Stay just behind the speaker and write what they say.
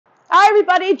Hi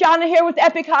everybody, Jonna here with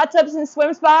Epic Hot Tubs and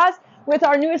Swim Spas with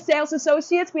our newest sales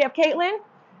associates. We have Caitlin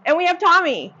and we have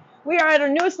Tommy. We are at our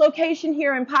newest location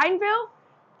here in Pineville,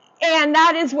 and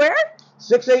that is where?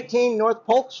 618 North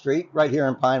Polk Street, right here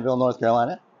in Pineville, North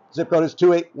Carolina. Zip code is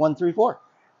 28134.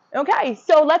 Okay,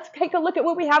 so let's take a look at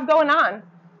what we have going on.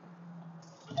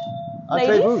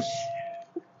 Entree boost.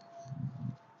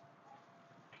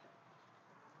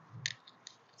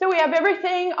 So we have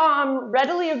everything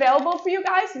readily available for you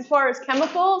guys as far as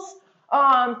chemicals,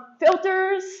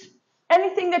 filters,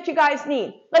 anything that you guys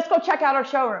need. Let's go check out our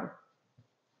showroom.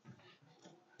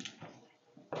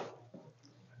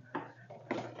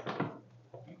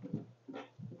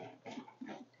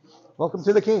 Welcome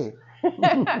to the cave.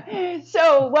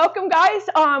 So welcome guys.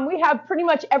 We have pretty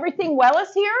much everything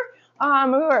Wellness here.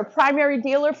 We're a primary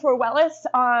dealer for Wellness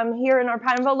here in our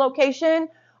Pineville location.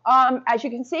 As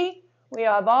you can see, we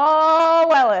have all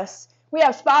Wellness. We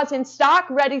have spas in stock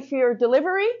ready for your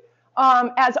delivery.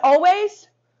 As always,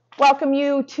 welcome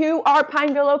you to our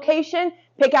Pineville location.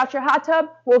 Pick out your hot tub.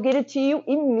 We'll get it to you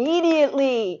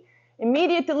immediately.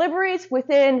 Immediate deliveries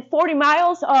within 40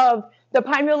 miles of the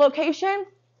Pineville location.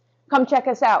 Come check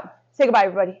us out. Say goodbye,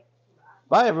 everybody.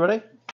 Bye, everybody.